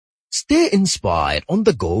Stay inspired on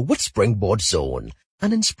the go with Springboard Zone,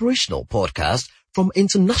 an inspirational podcast from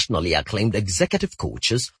internationally acclaimed executive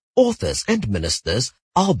coaches, authors and ministers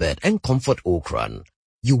Albert and Comfort Okran.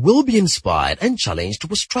 You will be inspired and challenged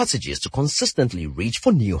with strategies to consistently reach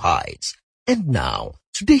for new heights. And now,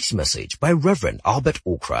 today's message by Reverend Albert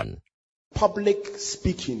Okran. Public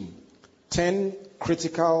speaking, 10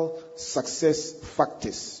 critical success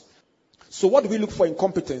factors. So what do we look for in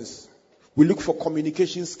competence? We look for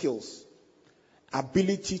communication skills,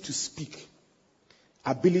 ability to speak,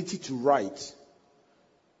 ability to write,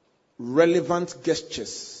 relevant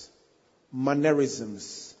gestures,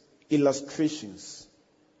 mannerisms, illustrations,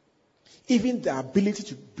 even the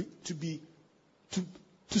ability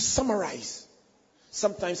to summarize.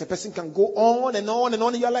 Sometimes a person can go on and on and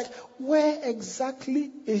on, and you're like, where exactly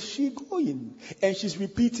is she going? And she's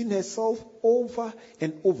repeating herself over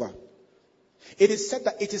and over. It is said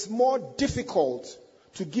that it is more difficult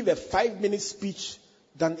to give a 5-minute speech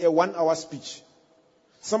than a 1-hour speech.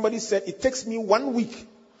 Somebody said, it takes me 1 week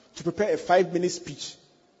to prepare a 5-minute speech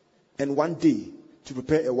and 1 day to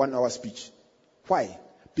prepare a 1-hour speech. Why?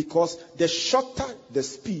 Because the shorter the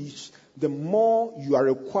speech, the more you are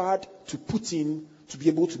required to put in to be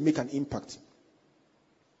able to make an impact.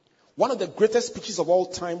 One of the greatest speeches of all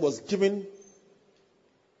time was given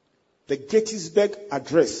the Gettysburg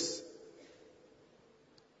Address.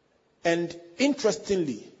 And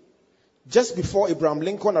interestingly, just before Abraham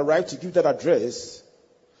Lincoln arrived to give that address,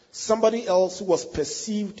 somebody else who was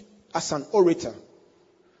perceived as an orator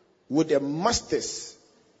with a master's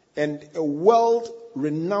and a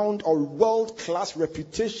world-renowned or world-class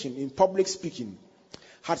reputation in public speaking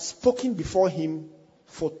had spoken before him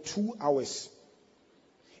for 2 hours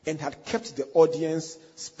and had kept the audience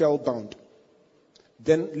spellbound.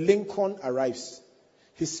 Then Lincoln arrives.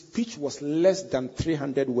 His speech was less than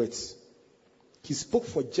 300 words. He spoke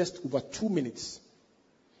for just over 2 minutes.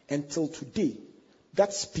 Until today,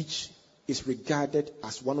 that speech is regarded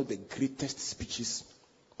as one of the greatest speeches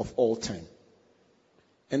of all time.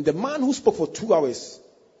 And the man who spoke for 2 hours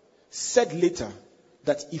said later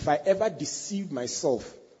that if I ever deceived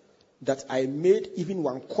myself that I made even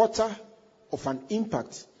 1/4 of an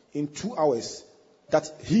impact in 2 hours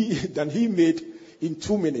than he made in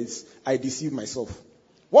 2 minutes, I deceived myself.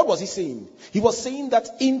 What was he saying? He was saying that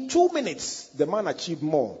in 2 minutes, the man achieved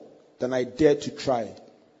more than I dared to try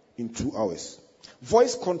in 2 hours.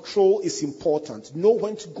 Voice control is important. Know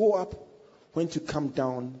when to go up, when to come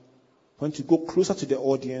down, when to go closer to the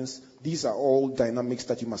audience. These are all dynamics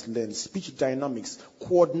that you must learn. Speech dynamics,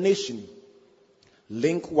 coordination.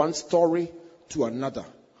 Link one story to another,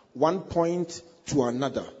 one point to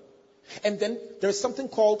another. And then there is something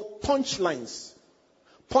called punchlines.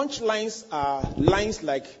 Punchlines are lines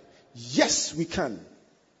like, yes, we can.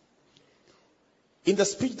 In the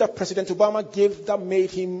speech that President Obama gave that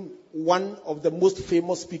made him one of the most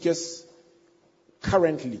famous speakers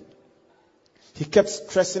currently, he kept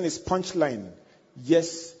stressing his punchline,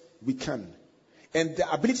 yes, we can. And the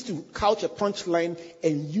ability to couch a punchline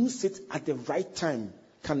and use it at the right time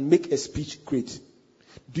can make a speech great.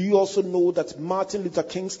 Do you also know that Martin Luther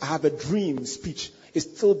King's I Have a Dream speech is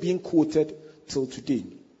still being quoted till today?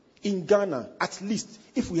 In Ghana, at least,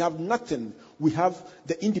 if we have nothing, we have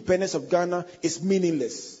the independence of Ghana is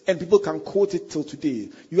meaningless. And people can quote it till today.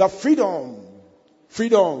 You have freedom,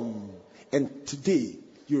 freedom. And today,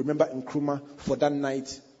 you remember Nkrumah for that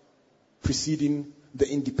night preceding the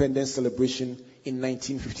independence celebration in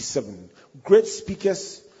 1957. Great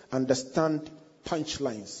speakers understand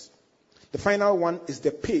punchlines. The final one is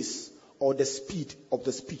the pace or the speed of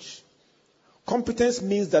the speech. Competence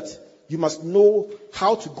means that you must know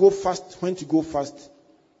how to go fast, when to go fast,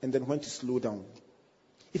 and then when to slow down.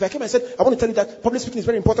 If I came and said, I want to tell you that public speaking is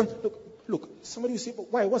very important. Look, somebody will say,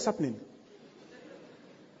 but why? What's happening?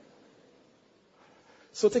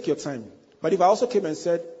 So take your time. But if I also came and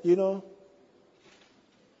said,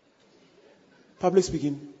 public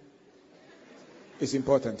speaking is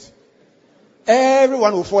important,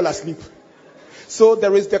 everyone will fall asleep. So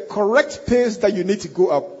there is the correct pace that you need to go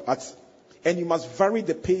up at. And you must vary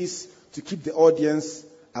the pace to keep the audience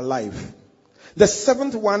alive. The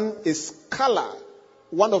 7th one is color.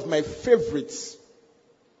 One of my favorites.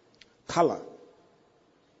 Color.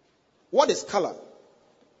 What is color?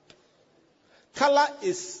 Color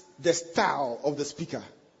is the style of the speaker.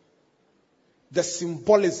 The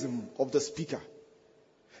symbolism of the speaker.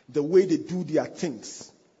 The way they do their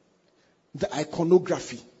things. The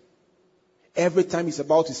iconography. Every time he's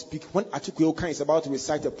about to speak, when Atiku Okan is about to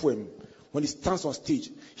recite a poem, when he stands on stage,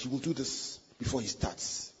 he will do this before he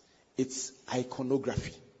starts. It's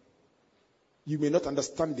iconography. You may not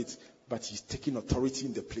understand it, but he's taking authority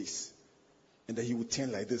in the place. And then he would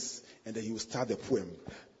turn like this, and then he would start the poem.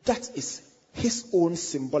 That is his own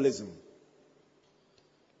symbolism.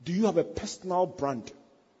 Do you have a personal brand?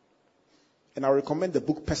 And I recommend the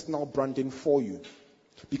book Personal Branding for you.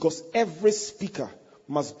 Because every speaker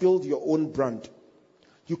must build your own brand.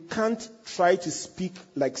 You can't try to speak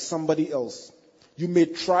like somebody else. You may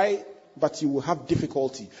try, but you will have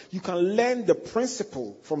difficulty. You can learn the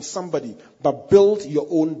principle from somebody, but build your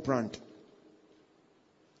own brand.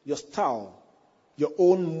 Your style, your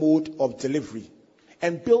own mode of delivery.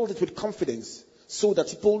 And build it with confidence so that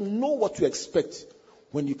people know what to expect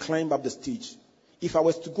when you climb up the stage. If I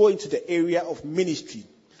was to go into the area of ministry,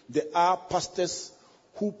 there are pastors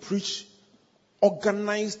who preach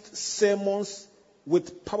organized sermons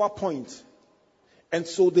with PowerPoint. And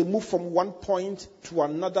so they move from one point to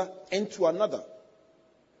another and to another.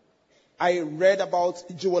 I read about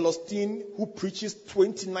Joel Osteen, who preaches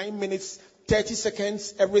 29 minutes, 30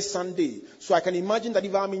 seconds every Sunday. So I can imagine that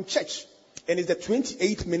if I'm in church and it's the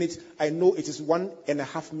 28th minute, I know it is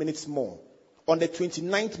 1.5 minutes more. On the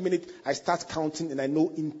 29th minute, I start counting and I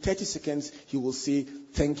know in 30 seconds, he will say,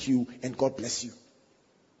 thank you and God bless you.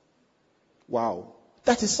 Wow.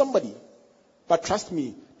 That is somebody. But trust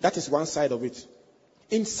me, that is one side of it.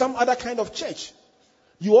 In some other kind of church,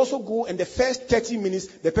 you also go and the first 30 minutes,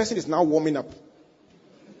 the person is now warming up.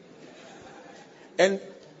 And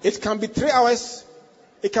it can be 3 hours,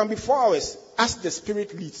 it can be 4 hours, as the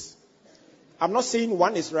Spirit leads. I'm not saying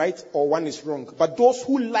one is right or one is wrong, but those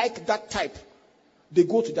who like that type, they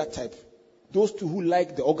go to that type. Those two who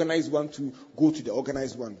like the organized one to go to the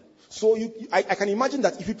organized one. So I can imagine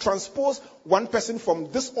that if you transpose one person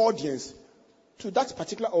from this audience to that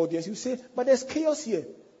particular audience, you say, but there's chaos here.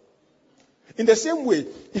 In the same way,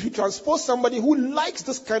 if you transpose somebody who likes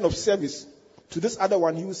this kind of service to this other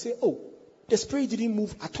one, he will say, oh, the Spirit didn't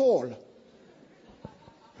move at all.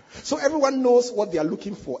 So everyone knows what they are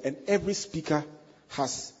looking for, and every speaker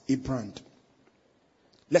has a brand.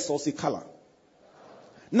 Let's all say color.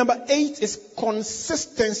 Number 8 is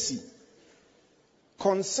consistency.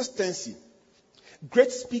 Consistency.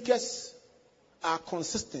 Great speakers are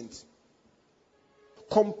consistent.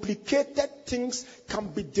 Complicated things can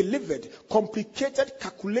be delivered. Complicated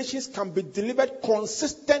calculations can be delivered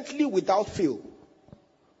consistently without fail.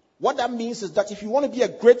 What that means is that if you want to be a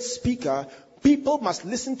great speaker, people must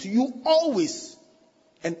listen to you always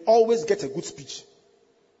and always get a good speech.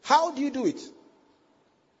 How do you do it?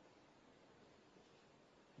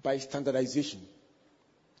 By standardization.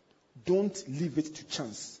 Don't leave it to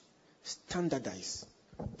chance. Standardize.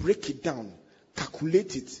 Break it down.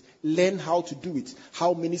 Calculate it. Learn how to do it.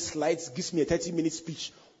 How many slides gives me a 30-minute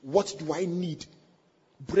speech? What do I need?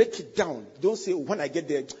 Break it down. Don't say, when I get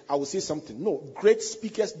there, I will say something. No, great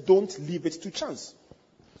speakers don't leave it to chance.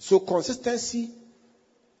 So consistency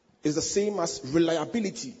is the same as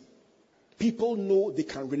reliability. People know they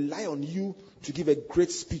can rely on you to give a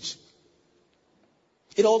great speech.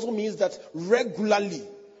 It also means that regularly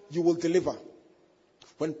you will deliver.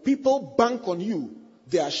 When people bank on you,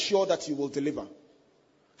 they are sure that you will deliver.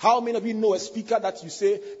 How many of you know a speaker that you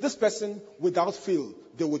say, this person without fail,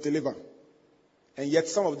 they will deliver? And yet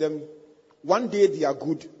some of them, one day they are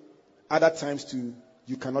good, other times too,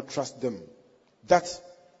 you cannot trust them. That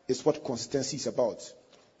is what consistency is about.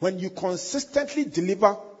 When you consistently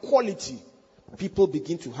deliver quality, people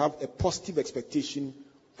begin to have a positive expectation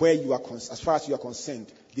where you are, as far as you are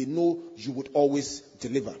concerned. They know you would always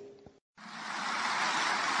deliver.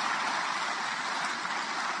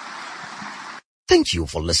 Thank you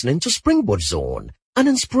for listening to Springboard Zone, an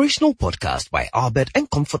inspirational podcast by Albert and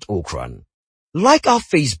Comfort Okran. Like our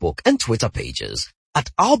Facebook and Twitter pages at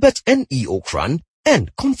Albert N.E. Okran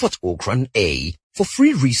and Comfort Okran A for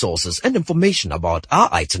free resources and information about our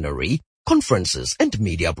itinerary, conferences, and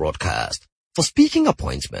media broadcast. For speaking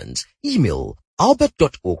appointments, email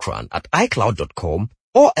albert.okran@icloud.com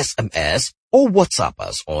or SMS or WhatsApp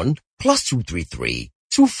us on +233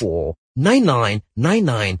 24 99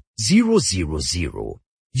 99 000.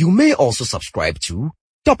 You may also subscribe to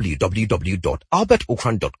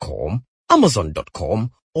www.albertokran.com,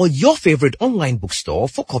 Amazon.com, or your favorite online bookstore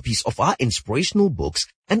for copies of our inspirational books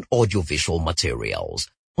and audiovisual materials.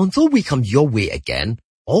 Until we come your way again,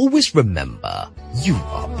 always remember, you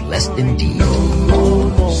are blessed indeed.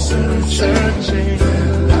 Searching,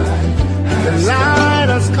 the light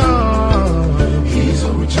has come.